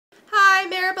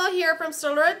here from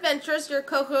Solar Adventures, your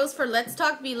co-host for Let's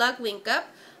Talk Vlog Linkup,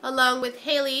 along with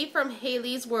Haley from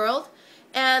Haley's World.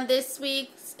 And this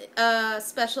week's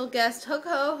special guest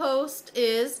co-host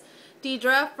is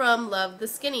Deidre from Love the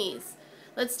Skinnies.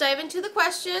 Let's dive into the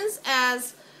questions,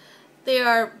 as they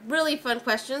are really fun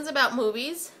questions about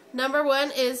movies. Number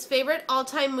one is favorite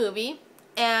all-time movie,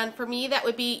 and for me that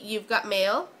would be You've Got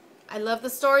Mail. I love the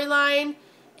storyline,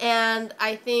 and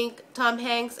I think Tom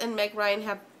Hanks and Meg Ryan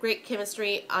have great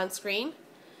chemistry on screen.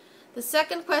 The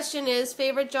second question is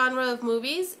favorite genre of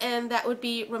movies, and that would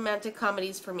be romantic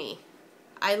comedies for me.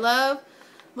 I love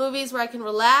movies where I can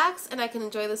relax and I can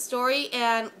enjoy the story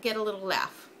and get a little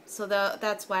laugh. So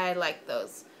that's why I like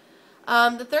those.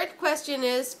 The third question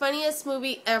is funniest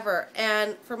movie ever,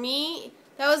 and for me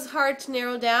that was hard to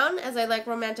narrow down as I like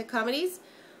romantic comedies.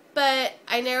 But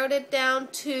I narrowed it down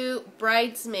to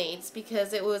Bridesmaids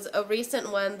because it was a recent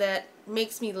one that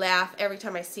makes me laugh every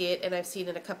time I see it, and I've seen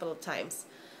it a couple of times.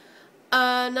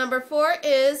 Number 4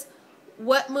 is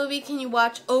what movie can you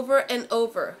watch over and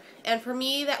over? And for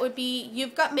me that would be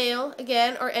You've Got Mail,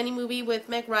 again, or any movie with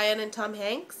Meg Ryan and Tom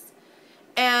Hanks.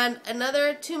 And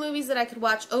another 2 movies that I could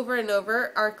watch over and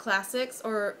over are classics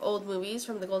or old movies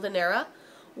from the golden era.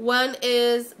 One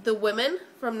is The Women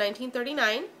from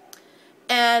 1939.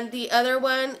 And the other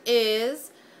one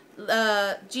is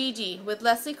Gigi with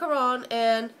Leslie Caron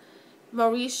and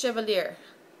Maurice Chevalier.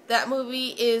 That movie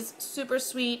is super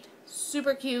sweet,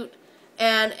 super cute,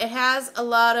 and it has a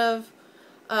lot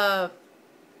of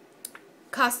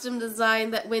costume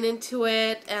design that went into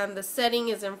it, and the setting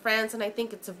is in France, and I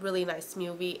think it's a really nice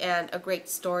movie and a great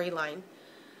storyline.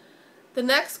 The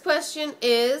next question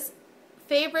is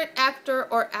favorite actor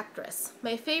or actress.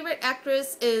 My favorite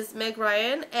actress is Meg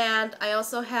Ryan, and I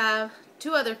also have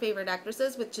 2 other favorite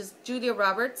actresses, which is Julia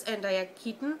Roberts and Diane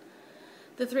Keaton.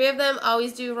 The 3 of them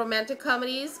always do romantic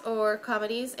comedies or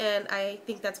comedies, and I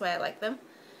think that's why I like them.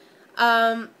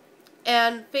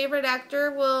 And favorite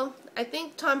actor, well, I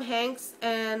think Tom Hanks,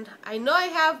 and I know I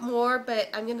have more, but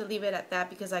I'm going to leave it at that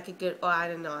because I could go on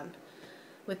and on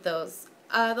with those.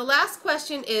 The last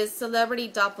question is celebrity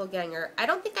doppelganger. I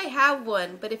don't think I have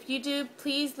one, but if you do,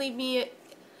 please leave me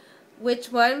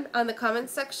which one on the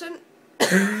comments section.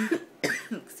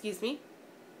 Excuse me.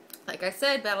 Like I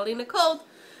said, battling a cold.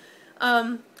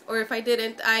 Or if I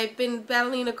didn't, I've been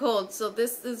battling a cold, so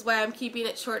this is why I'm keeping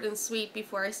it short and sweet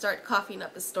before I start coughing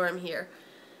up a storm here.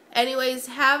 Anyways,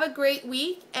 have a great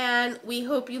week, and we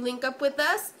hope you link up with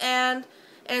us and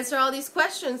answer all these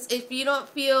questions. If you don't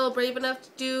feel brave enough to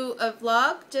do a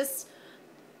vlog, just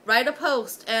write a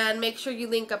post and make sure you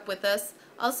link up with us.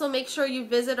 Also, make sure you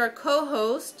visit our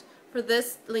co-host for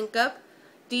this link up,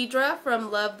 Deidre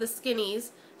from Love the Skinnies.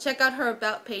 Check out her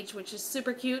about page, which is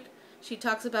super cute. She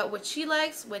talks about what she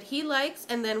likes, what he likes,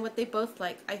 and then what they both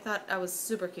like. I thought I was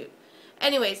super cute.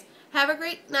 Anyways, have a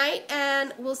great night,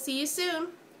 and we'll see you soon.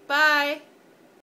 Bye!